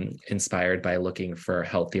 inspired by looking for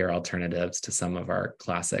healthier alternatives to some of our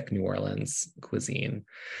classic New Orleans cuisine.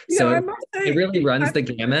 It really runs the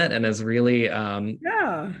gamut and is really, I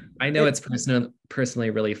know it's personally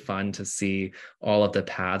really fun to see all of the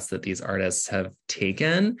paths that these artists have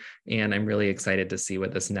taken. And I'm really excited to see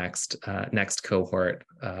what this next cohort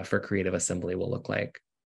for Creative Assembly will look like.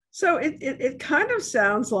 So it kind of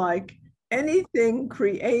sounds like anything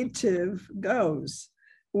creative goes,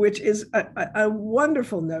 which is a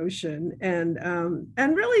wonderful notion, and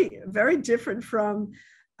really very different from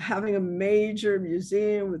having a major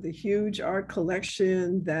museum with a huge art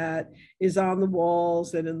collection that is on the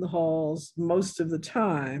walls and in the halls most of the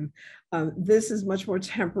time. This is much more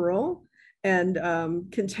temporal and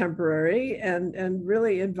contemporary, and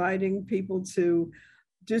really inviting people to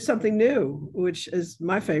do something new, which is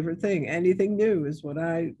my favorite thing. Anything new is what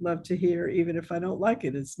I love to hear, even if I don't like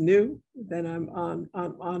it. It's new, then I'm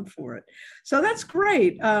on for it. So that's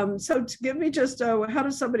great. So to give me just how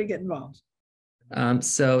does somebody get involved?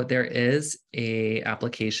 So there is a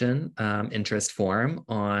application interest form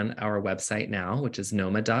on our website now, which is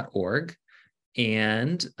noma.org.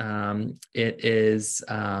 And it is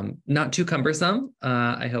not too cumbersome,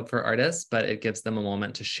 I hope, for artists, but it gives them a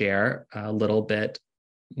moment to share a little bit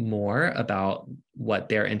more about what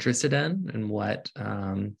they're interested in and what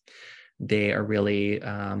they are really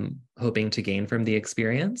hoping to gain from the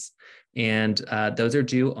experience. And those are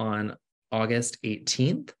due on August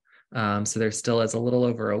 18th. So there still is a little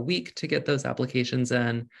over a week to get those applications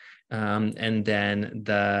in. And then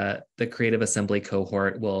the Creative Assembly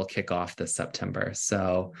cohort will kick off this September.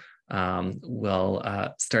 So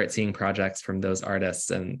we'll start seeing projects from those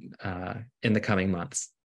artists in the coming months.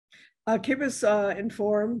 Keep us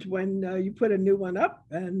informed when you put a new one up,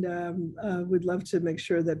 and we'd love to make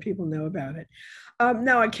sure that people know about it.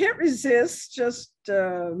 Now, I can't resist just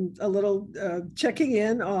a little checking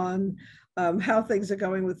in on how things are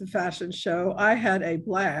going with the fashion show. I had a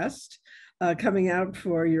blast coming out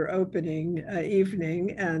for your opening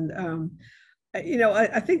evening. And,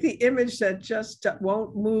 I think the image that just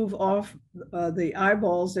won't move off the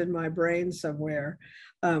eyeballs in my brain somewhere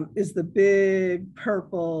is the big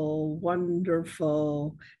purple,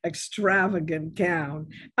 wonderful, extravagant gown.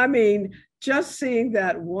 I mean, just seeing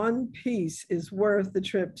that one piece is worth the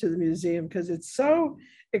trip to the museum because it's so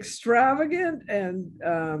extravagant and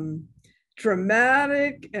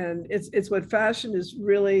dramatic, and it's what fashion is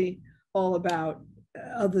really all about,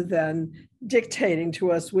 other than dictating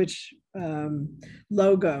to us which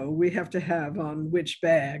logo we have to have on which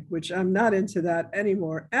bag, which I'm not into that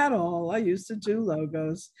anymore at all. I used to do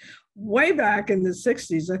logos way back in the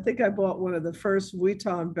 60s. I think I bought one of the first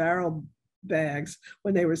Vuitton barrel bags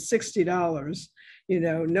when they were $60.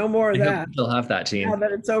 No more of that. Still have that, team. Now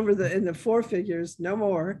that it's over in the four figures, no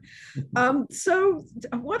more. So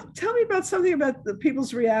tell me about something about the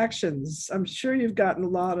people's reactions. I'm sure you've gotten a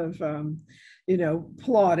lot of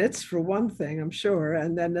plaudits, for one thing, I'm sure.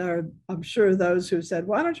 And then I'm sure those who said,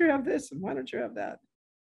 why don't you have this? And why don't you have that?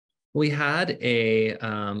 We had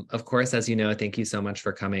of course, as you know, thank you so much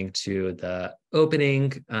for coming to the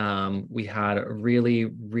opening. We had a really,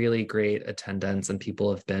 really great attendance, and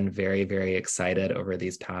people have been very, very excited over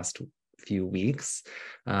these past few weeks.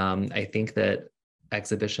 I think that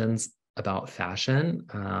exhibitions about fashion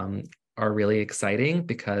are really exciting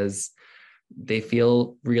because they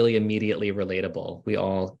feel really immediately relatable. We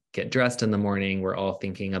all get dressed in the morning. We're all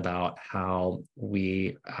thinking about how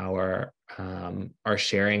we are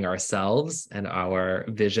sharing ourselves and our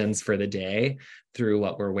visions for the day through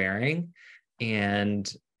what we're wearing.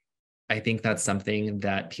 And I think that's something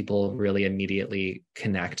that people really immediately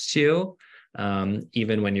connect to,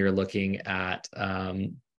 even when you're looking at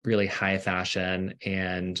really high fashion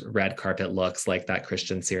and red carpet looks like that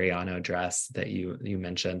Christian Siriano dress that you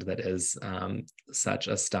mentioned that is such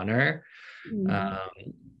a stunner.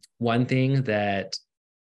 One thing that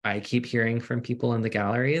I keep hearing from people in the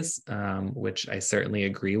galleries, which I certainly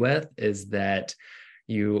agree with, is that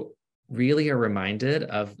you really are reminded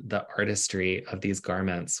of the artistry of these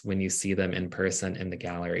garments when you see them in person in the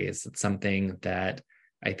galleries. It's something that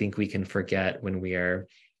I think we can forget when we are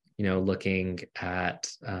looking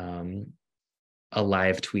at a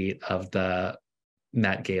live tweet of the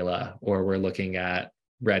Met Gala, or we're looking at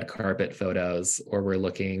red carpet photos, or we're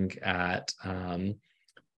looking at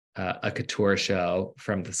a couture show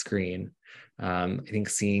from the screen. I think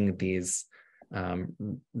seeing these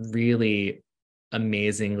really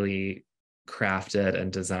amazingly crafted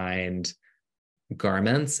and designed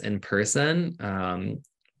garments in person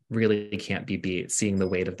really can't be beat. Seeing the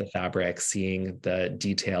weight of the fabric, seeing the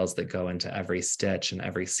details that go into every stitch and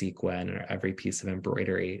every sequin or every piece of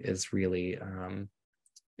embroidery is really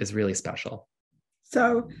special.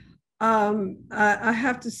 So I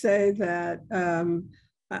have to say that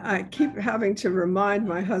I keep having to remind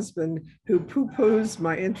my husband, who poo-poos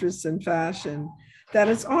my interest in fashion, that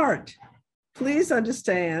it's art. Please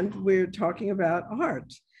understand, we're talking about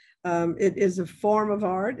art. It is a form of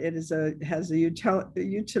art. It has a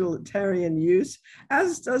utilitarian use,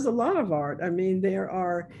 as does a lot of art. I mean,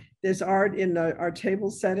 there's art in our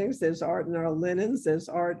table settings, there's art in our linens, there's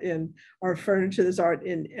art in our furniture, there's art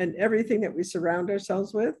in everything that we surround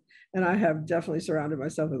ourselves with. And I have definitely surrounded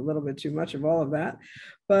myself with a little bit too much of all of that,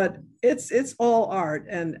 but it's all art,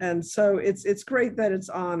 and so it's great that it's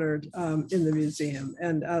honored in the museum.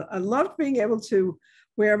 And I loved being able to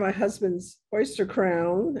wear my husband's oyster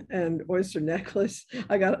crown and oyster necklace.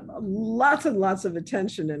 I got lots and lots of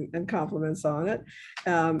attention and compliments on it,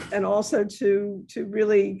 and also to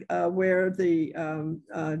really wear the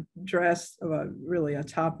dress, really a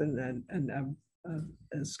top and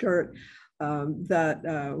a skirt.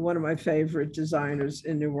 that one of my favorite designers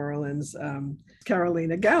in New Orleans,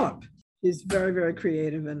 Carolina Gallup. She's very, very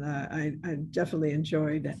creative, and I definitely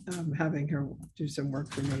enjoyed having her do some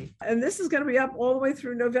work for me. And this is going to be up all the way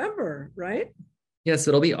through November, right? Yes,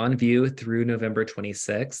 it'll be on view through November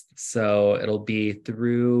 26th. So it'll be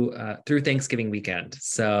through Thanksgiving weekend.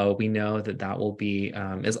 So we know that will be,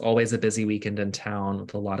 is always a busy weekend in town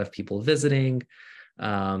with a lot of people visiting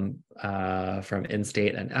from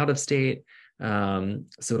in-state and out of state.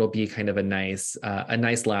 So it'll be kind of a nice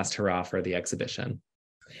last hurrah for the exhibition.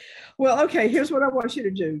 Well, okay, here's what I want you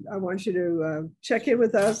to do. I want you to check in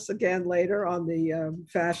with us again later on the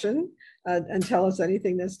fashion and tell us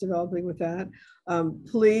anything that's developing with that.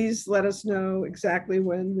 Please let us know exactly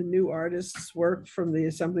when the new artists' work from the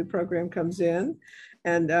assembly program comes in.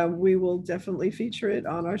 And we will definitely feature it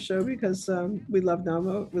on our show because we love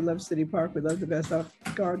NAMO, we love City Park, we love the best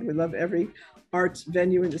avant-garde, we love every arts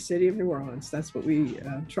venue in the city of New Orleans. That's what we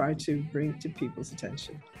try to bring to people's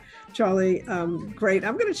attention. Charlie, great.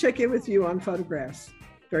 I'm going to check in with you on photographs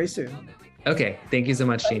very soon. Okay. Thank you so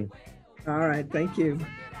much, Jean. All right. Thank you.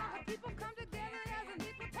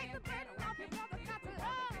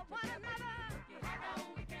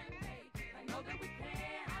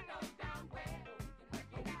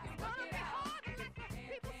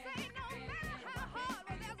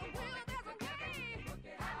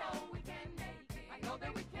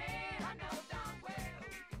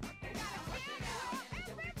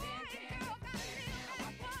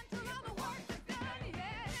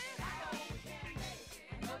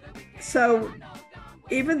 So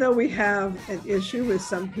even though we have an issue with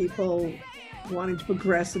some people wanting to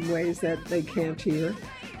progress in ways that they can't here,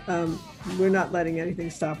 we're not letting anything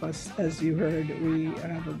stop us. As you heard, we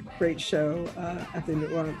have a great show at the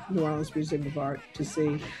New Orleans Museum of Art to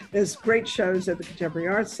see. There's great shows at the Contemporary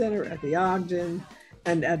Arts Center, at the Ogden,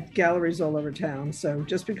 and at galleries all over town. So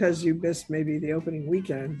just because you missed maybe the opening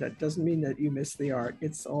weekend, that doesn't mean that you missed the art.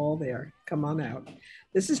 It's all there. Come on out.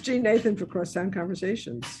 This is Jean Nathan for Crosstown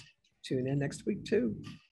Conversations. Tune in next week too.